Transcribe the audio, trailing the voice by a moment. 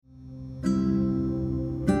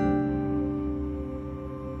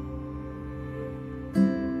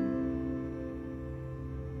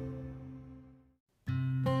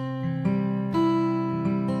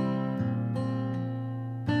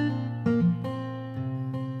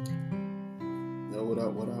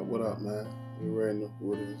top, man. You already know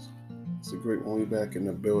who it is. It's a great one. We back in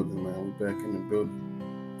the building, man. We back in the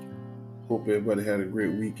building. Hope everybody had a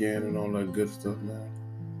great weekend and all that good stuff, man.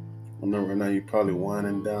 I know right now you're probably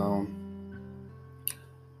winding down,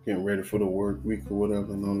 getting ready for the work week or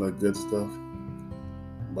whatever and all that good stuff.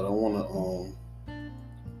 But I wanna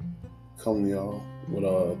come to y'all with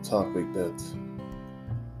a topic that's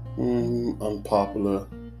unpopular.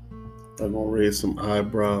 I'm gonna raise some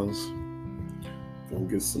eyebrows, gonna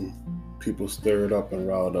get some people stirred up and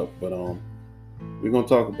riled up. But we're gonna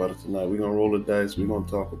talk about it tonight. We're gonna roll the dice. We're gonna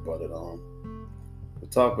talk about it. The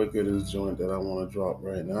topic of this joint that I want to drop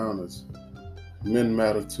right now is men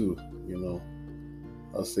matter too. You know,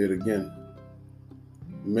 I'll say it again.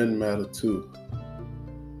 Men matter too.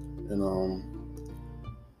 And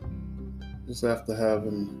just after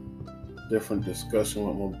having different discussion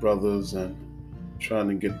with my brothers and trying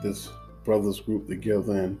to get this brothers group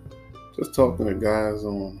together and just talking to guys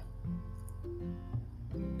on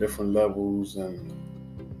different levels and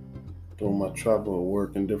doing my travel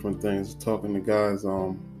work and different things, talking to guys,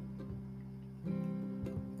 I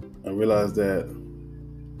realized that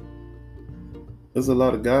there's a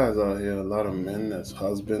lot of guys out here, a lot of men that's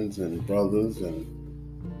husbands and brothers and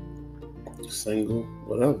single,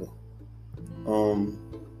 whatever.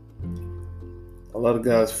 A lot of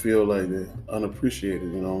guys feel like they're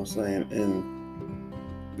unappreciated, you know what I'm saying? And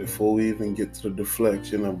before we even get to the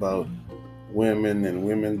deflection about women and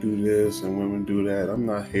women do this and women do that, I'm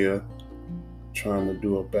not here trying to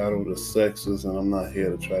do a battle of the sexes, and I'm not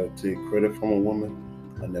here to try to take credit from a woman.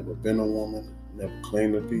 I've never been a woman, never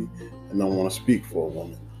claimed to be, and I don't want to speak for a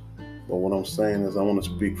woman. But what I'm saying is I want to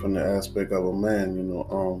speak from the aspect of a man, you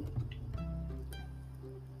know.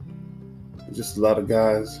 Just a lot of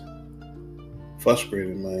guys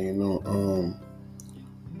frustrated, man, you know.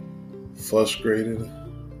 Frustrated,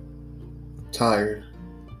 tired.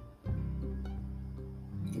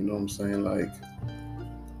 You know what I'm saying? Like,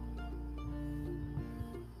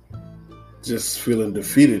 just feeling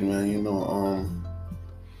defeated, man, you know.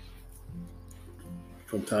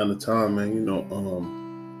 From time to time, man, you know,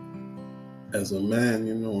 as a man,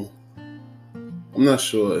 you know, I'm not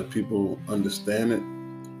sure if people understand it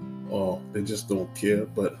or they just don't care,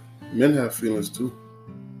 but men have feelings too.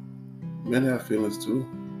 Men have feelings too.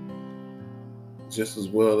 Just as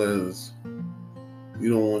well as you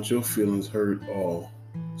don't want your feelings hurt or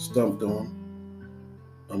stumped on.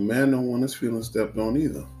 A man don't want his feelings stepped on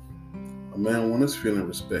either. A man wants his feelings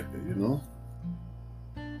respected, you know.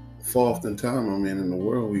 For often time, I mean, in the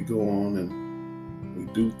world we go on and we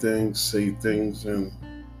do things, say things, and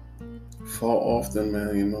far often,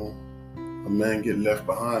 man, you know, a man get left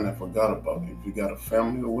behind and forgot about it. If you got a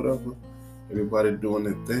family or whatever, everybody doing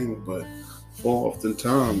their thing, but far often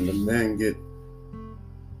time the man get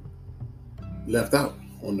left out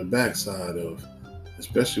on the backside of,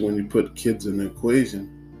 especially when you put kids in the equation,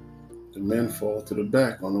 the men fall to the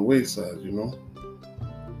back on the wayside, you know.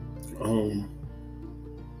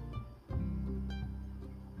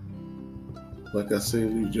 Like I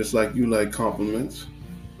said, just like you like compliments,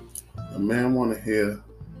 a man want to hear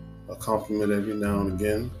a compliment every now and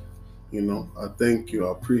again. You know, I thank you.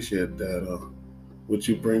 I appreciate that. What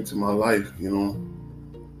you bring to my life, you know,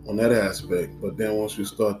 on that aspect. But then once we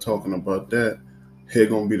start talking about that, here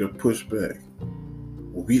gonna be the pushback.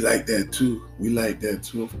 Well, we like that too. We like that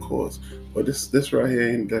too, of course. But this right here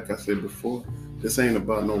ain't, like I said before, this ain't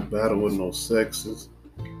about no battle with no sexes.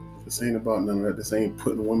 This ain't about none of that. This ain't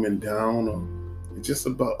putting women down, or it's just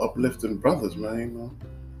about uplifting brothers, man, you know.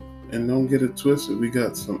 And don't get it twisted. We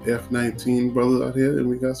got some F-19 brothers out here, and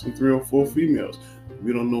we got some 304 females. If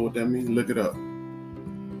you don't know what that means, look it up.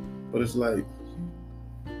 But it's like,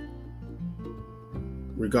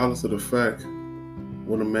 regardless of the fact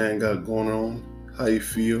what a man got going on, how he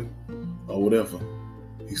feel, or whatever,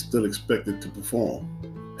 he's still expected to perform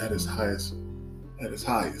at his highest. At his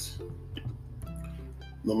highest.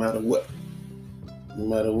 No matter what. No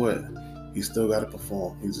matter what, he still got to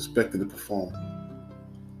perform. He's expected to perform.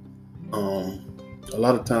 A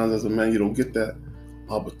lot of times as a man, you don't get that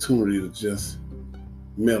opportunity to just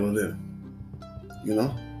mail it in, you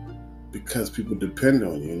know, because people depend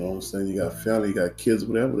on you, you know what I'm saying? You got family, you got kids,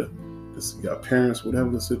 whatever, you got parents, whatever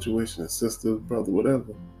the situation, sisters, brother,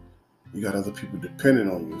 whatever. You got other people depending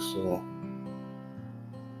on you, so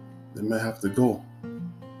the man have to go.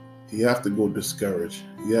 He have to go discouraged.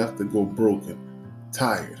 He have to go broken,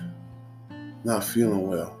 tired, not feeling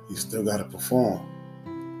well. He still got to perform.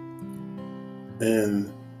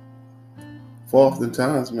 And for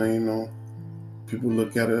oftentimes, man, you know, people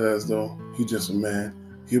look at it as though he's just a man.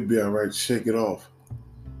 He'll be all right. Shake it off.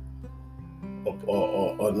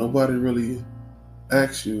 Or nobody really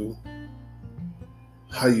ask you,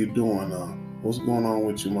 how you doing? What's going on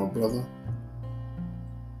with you, my brother?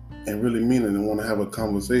 And really mean it and want to have a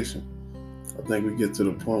conversation. I think we get to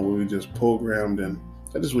the point where we just programmed and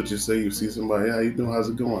that's just what you say. You see somebody, how you doing? How's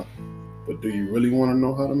it going? But do you really want to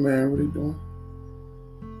know how the man really doing?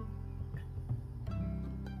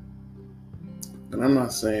 And I'm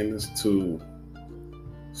not saying this to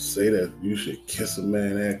say that you should kiss a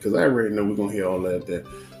man ass, because I already know we're gonna hear all that.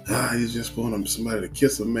 He's just wanting somebody to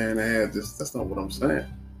kiss a man ass. That's not what I'm saying.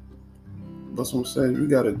 That's what I'm saying. You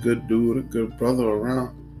got a good dude, a good brother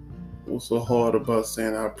around. What's so hard about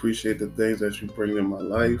saying I appreciate the things that you bring in my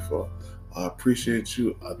life, or I appreciate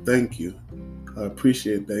you, I thank you, I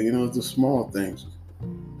appreciate that. It's the small things.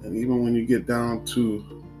 And even when you get down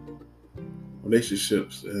to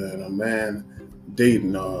relationships and a man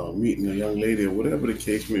dating or meeting a young lady or whatever the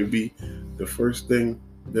case may be, the first thing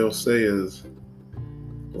they'll say is,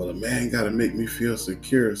 well, a man got to make me feel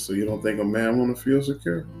secure. So you don't think a man want to feel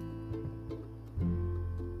secure?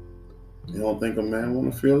 You don't think a man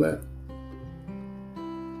want to feel that?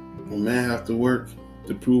 A man have to work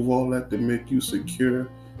to prove all that, to make you secure,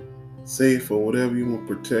 safe, or whatever you want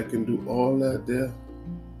to protect and do all that there.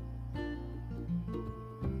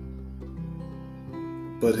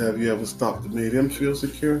 But have you ever stopped and made him feel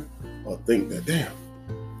secure? Or think that, damn,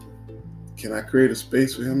 can I create a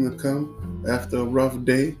space for him to come after a rough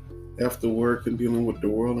day, after work and dealing with the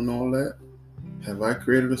world and all that? Have I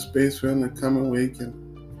created a space for him to come and where he can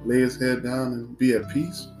lay his head down and be at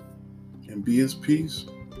peace and be his peace?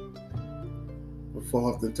 But for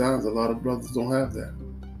oftentimes, a lot of brothers don't have that.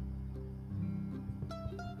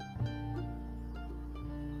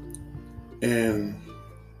 And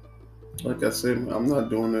like I said, I'm not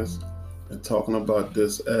doing this and talking about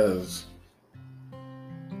this as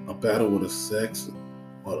a battle with the sex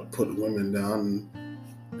or to put women down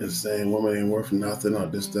and saying women ain't worth nothing or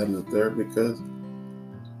this, that, and the third, because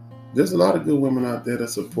there's a lot of good women out there that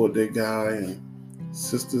support their guy, and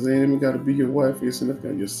sisters ain't even got to be your wife, your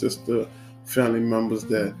significant, your sister, family members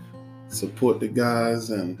that support the guys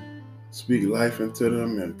and speak life into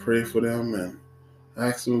them and pray for them and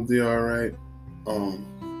ask them if they're all right.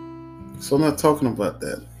 So I'm not talking about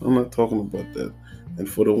that. And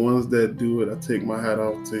for the ones that do it, I take my hat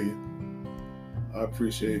off to you. I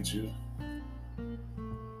appreciate you.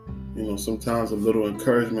 Sometimes a little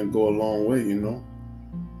encouragement go a long way,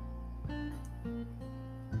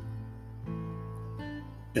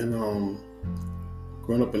 And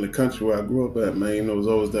growing up in the country where I grew up at, man, it was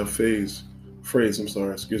always that phrase,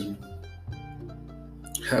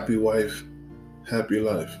 happy wife, happy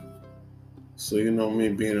life. So, me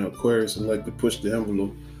being an Aquarius and like to push the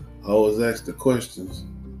envelope, I always ask the questions.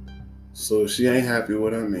 So if she ain't happy,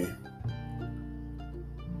 what I mean?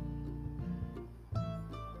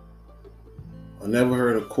 I never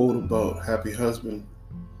heard a quote about happy husband.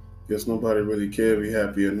 Guess nobody really cares if he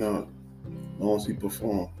happy or not, as long as he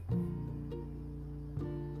perform.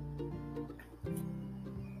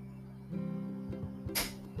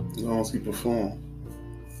 As long as he perform.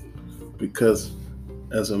 Because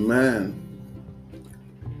as a man,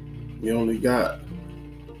 you only got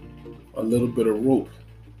a little bit of rope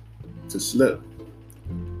to slip,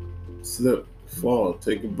 fall,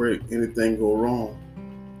 take a break, anything go wrong.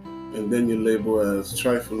 And then you label as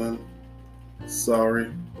trifling,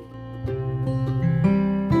 sorry.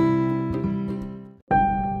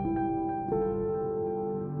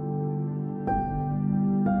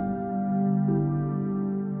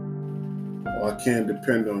 Or I can't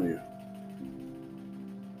depend on you.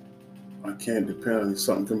 I can't depend on you.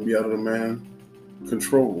 Something can be out of the man's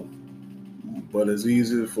control. But it's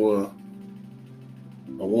easy for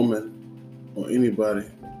a woman or anybody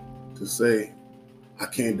to say, I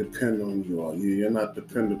can't depend on you, or you're not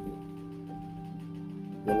dependable,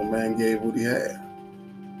 when the man gave what he had.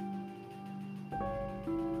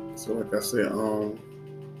 So like I said,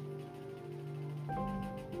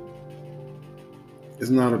 it's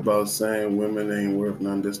not about saying women ain't worth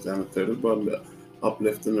none, this, that, and the third. It's about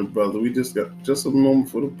uplifting the brother. We just got just a moment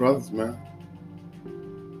for the brothers, man.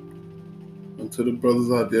 And to the brothers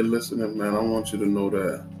out there listening, man, I want you to know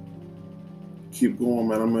that keep going,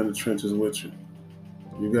 man. I'm in the trenches with you.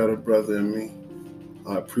 You got a brother in me.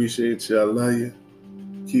 I appreciate you. I love you.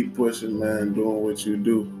 Keep pushing, man. Doing what you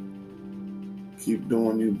do. Keep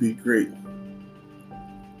doing you. Be great.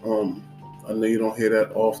 I know you don't hear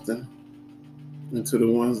that often. And to the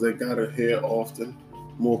ones that gotta hear often,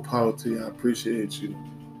 more power to you. I appreciate you.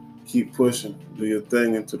 Keep pushing. Do your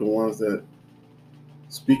thing. And to the ones that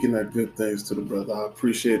speaking that good things to the brother, I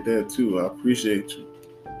appreciate that too. I appreciate you.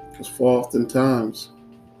 Because for oftentimes,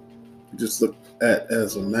 you just look at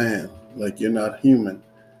as a man like you're not human,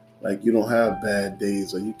 like you don't have bad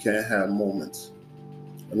days or you can't have moments.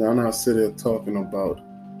 And I'm not sitting here talking about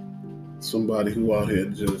somebody who out here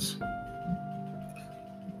just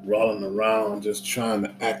rolling around, just trying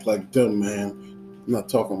to act like them, man. I'm not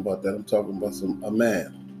talking about that. I'm talking about a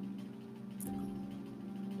man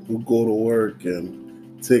who go to work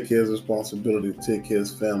and take care of his responsibility, take care of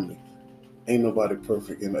his family. Ain't nobody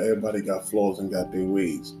perfect, everybody got flaws and got their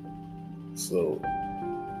ways. So,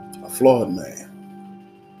 a flawed man,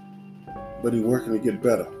 but he working to get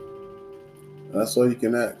better. And that's all you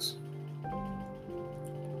can ask.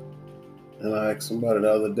 And I asked somebody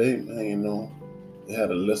the other day, man, they had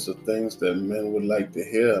a list of things that men would like to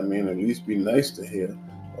hear. I mean, at least be nice to hear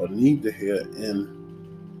or need to hear.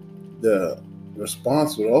 And the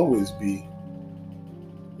response would always be,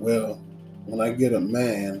 well, when I get a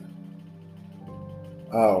man,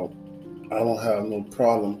 I don't have no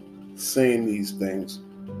problem saying these things.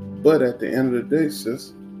 But at the end of the day,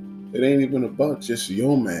 sis, it ain't even about just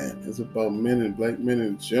your man. It's about men and black men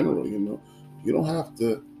in general, You don't have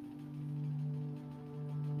to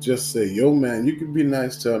just say, yo, man. You can be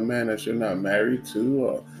nice to a man that you're not married to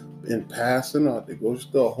or in passing or they go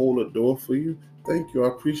still hold a door for you. Thank you. I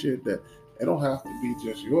appreciate that. It don't have to be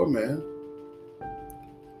just your man.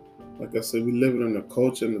 Like I said, we living in a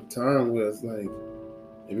culture and a time where it's like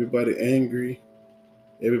everybody angry,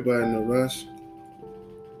 everybody in a rush.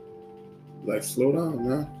 Like, slow down,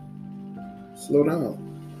 man. Slow down.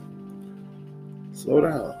 Slow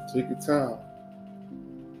down. Take your time.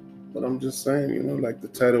 But I'm just saying, like the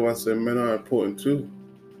title I said, men are important too.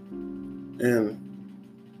 And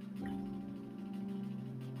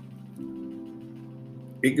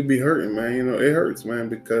it could be hurting, man. It hurts, man,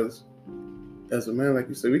 because as a man, like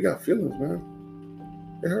you said, we got feelings, man.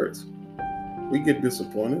 It hurts. We get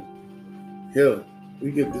disappointed. Hell, we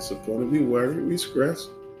get disappointed. We worry. We stress.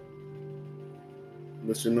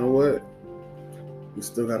 But you know what? We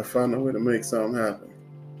still got to find a way to make something happen.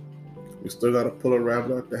 We still got to pull a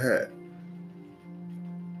rabbit out the hat.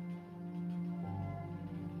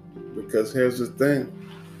 Because here's the thing.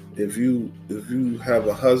 If you have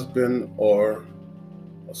a husband or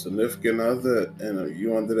a significant other and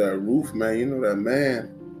you under that roof, man, that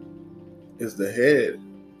man is the head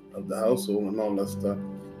of the household and all that stuff.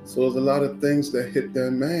 So there's a lot of things that hit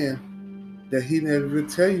that man that he never even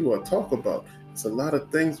tell you or talk about. It's a lot of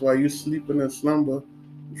things while you sleeping in slumber,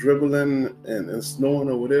 dribbling and snoring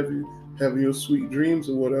or whatever, having your sweet dreams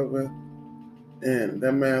or whatever, and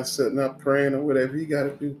that man sitting up praying or whatever he got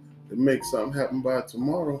to do to make something happen by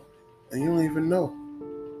tomorrow, and you don't even know.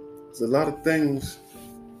 There's a lot of things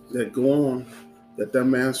that go on that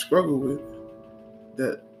man struggle with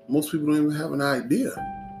that most people don't even have an idea.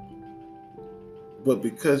 But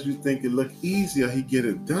because you think it look easier, he get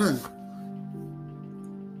it done.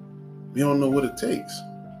 You don't know what it takes.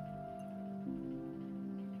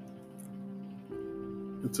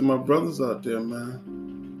 And to my brothers out there,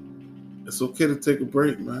 man, it's okay to take a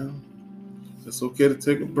break, man. It's okay to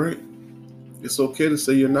take a break. It's okay to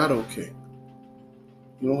say you're not okay.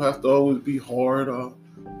 You don't have to always be hard or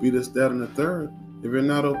be this, that, and the third. If you're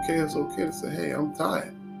not okay, it's okay to say, hey, I'm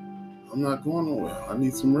tired. I'm not going nowhere. I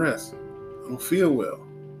need some rest. I don't feel well.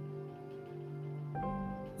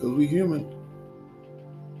 Because we're human.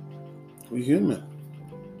 We're human.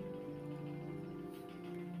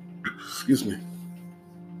 Excuse me.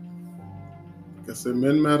 Like I said,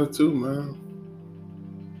 men matter too, man.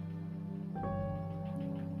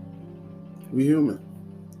 We're human.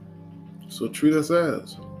 So treat us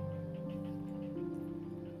as.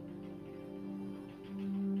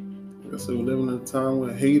 Like I said, we're living in a time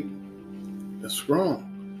where hate is strong.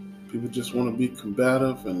 People just want to be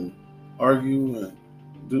combative and argue and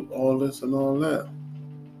do all this and all that.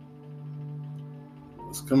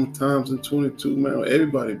 There's coming times in 22, man, where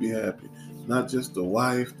everybody be happy. Not just the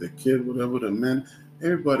wife, the kid, whatever, the men.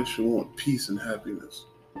 Everybody should want peace and happiness.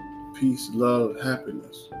 Peace, love,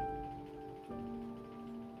 happiness.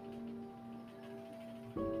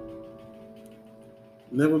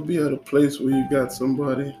 Never be at a place where you got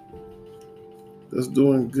somebody that's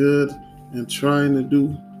doing good and trying to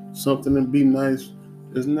do something and be nice.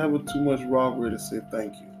 There's never too much robbery to say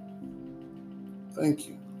thank you. Thank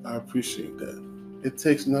you. I appreciate that. It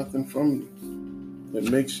takes nothing from you.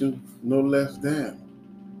 It makes you no less than.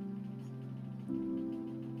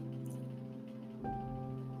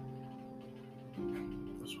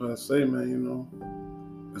 That's what I say, man,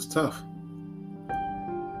 it's tough.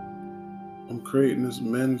 I'm creating this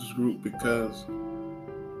men's group because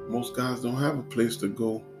most guys don't have a place to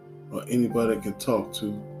go or anybody can talk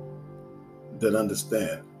to that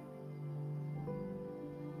understand.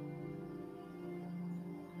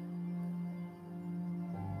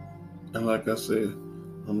 And like I said,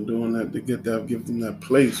 I'm doing that to give them that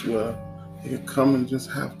place where they can come and just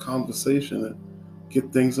have conversation and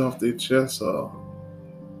get things off their chest. You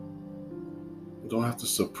don't have to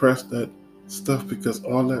suppress that stuff, because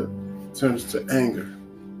all that turns to anger.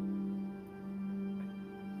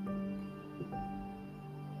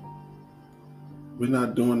 We're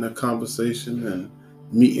not doing that conversation and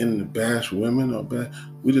meeting to bash women or bad.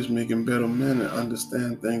 We're just making better men and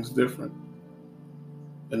understand things different,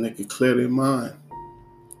 and they can clear their mind.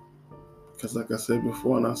 Because like I said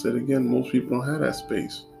before, and I said again, most people don't have that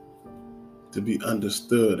space to be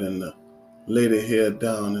understood and to lay their head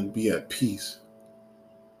down and be at peace.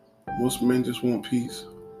 Most men just want peace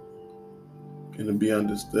and to be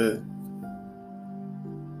understood.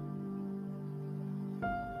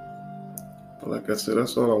 But like I said,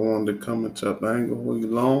 that's all I wanted to come and chop. I ain't gonna hold you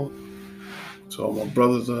long. To all my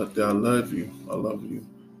brothers out there, I love you. I love you.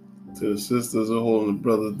 To the sisters who are holding the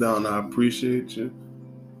brothers down, I appreciate you.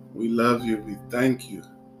 We love you. We thank you.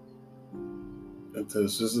 And to the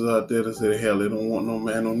sisters out there that say, hell, they don't want no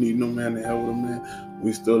man, don't need no man, to hell with a man,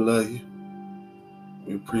 we still love you.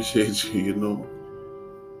 We appreciate you, you know.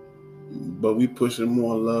 But we pushing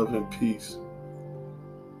more love and peace.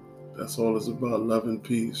 That's all it's about, love and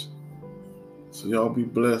peace. So y'all be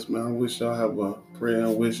blessed, man. I wish y'all have a prayer. I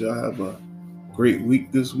wish y'all have a great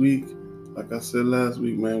week this week. Like I said last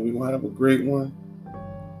week, man, we're going to have a great one.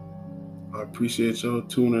 I appreciate y'all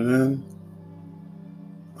tuning in.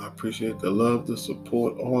 I appreciate the love, the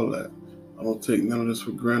support, all that. I don't take none of this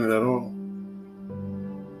for granted at all.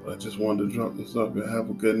 But I just wanted to drop this up and have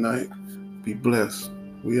a good night. Be blessed.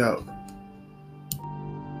 We out.